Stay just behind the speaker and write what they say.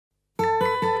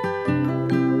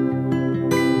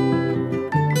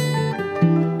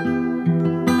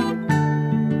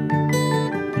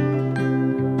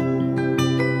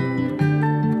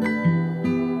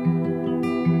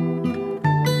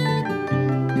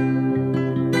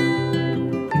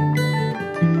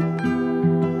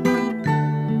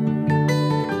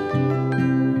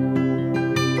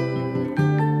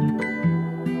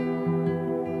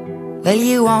Well,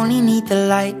 you only need the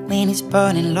light when it's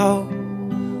burning low.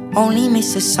 Only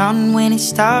miss the sun when it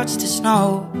starts to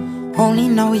snow. Only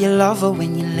know you love her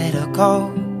when you let her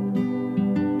go.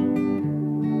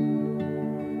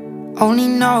 Only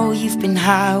know you've been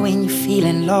high when you're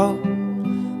feeling low.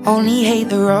 Only hate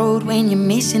the road when you're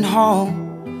missing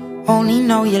home. Only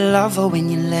know you love her when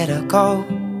you let her go.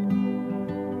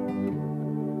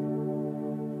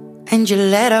 And you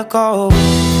let her go.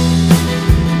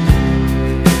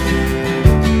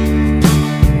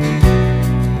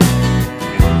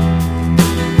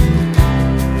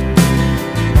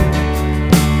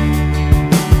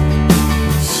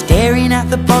 Staring at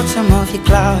the bottom of your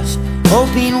glass,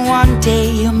 hoping one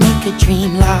day you'll make a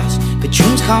dream last. But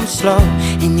dreams come slow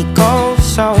and they go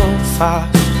so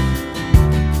fast.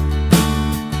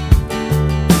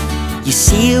 You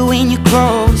see it when you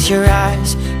close your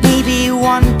eyes. Maybe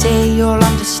one day you'll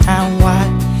understand why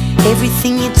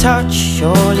everything you touch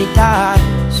surely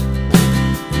dies.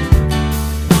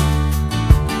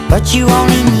 But you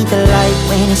only need the light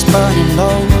when it's burning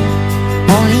low.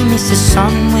 Only miss the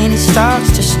sun when it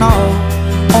starts to snow.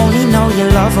 Only know you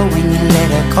love her when you let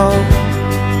her go.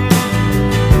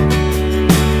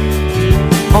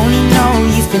 Only know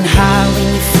you've been high when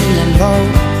you're feeling low.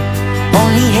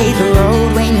 Only hate the road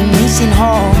when you're missing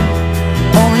home.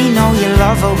 Only know you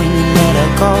love her when you let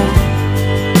her go.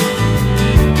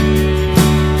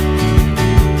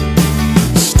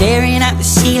 Staring at the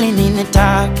ceiling in the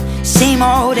dark, same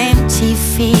old empty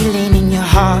feeling in your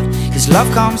heart. 'Cause love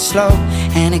comes slow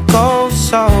and it goes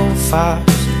so fast.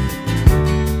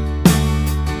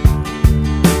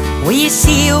 Well, you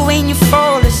see her when you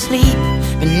fall asleep,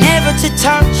 but never to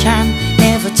touch and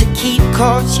never to keep.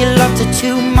 'Cause you loved her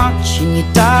too much and you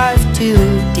dive too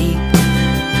deep.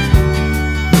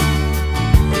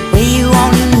 Well, you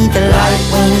only need the light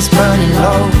when it's burning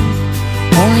low.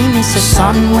 Only miss the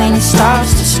sun when it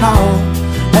starts to snow.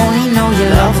 Only know you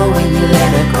love her when you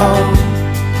let her go.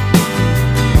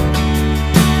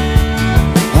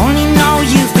 Only know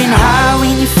you've been high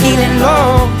when you're feeling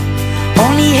low.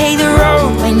 Only hate the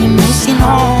road when you're missing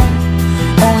home.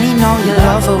 Only know you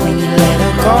love her when you let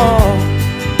her go.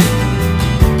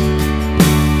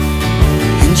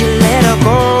 And you let her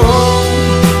go.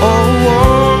 Oh, oh,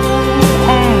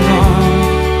 oh, oh.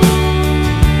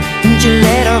 And you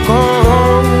let her go.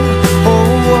 Oh,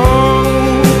 oh,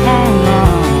 oh,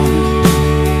 oh.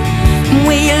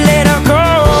 Will you let her go?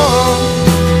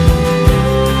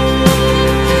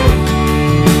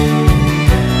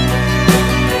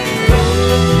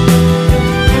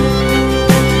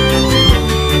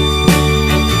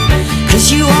 'Cause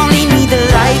you only need the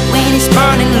light when it's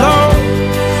burning low.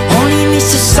 Only miss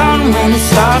the sun when it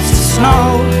starts to snow.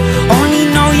 Only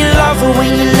know you love her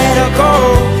when you let her go.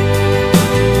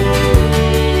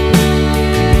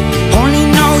 Only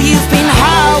know you've been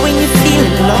high when you're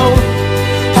feeling low.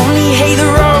 Only hate the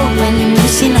road when you're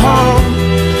missing home.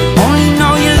 Only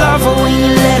know you love her when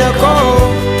you let her go.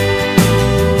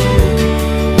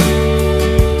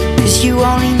 'Cause you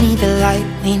only need the light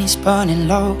when it's burning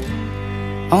low.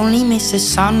 Only miss the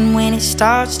sun when it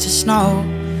starts to snow.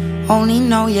 Only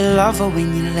know you love her when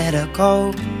you let her go.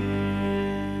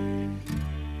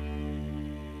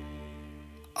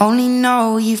 Only know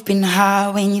you've been high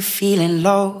when you're feeling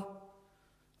low.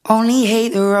 Only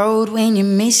hate the road when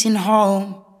you're missing home.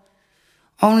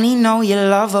 Only know you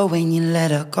love her when you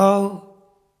let her go.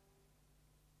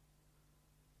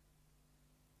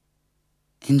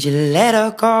 And you let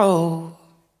her go.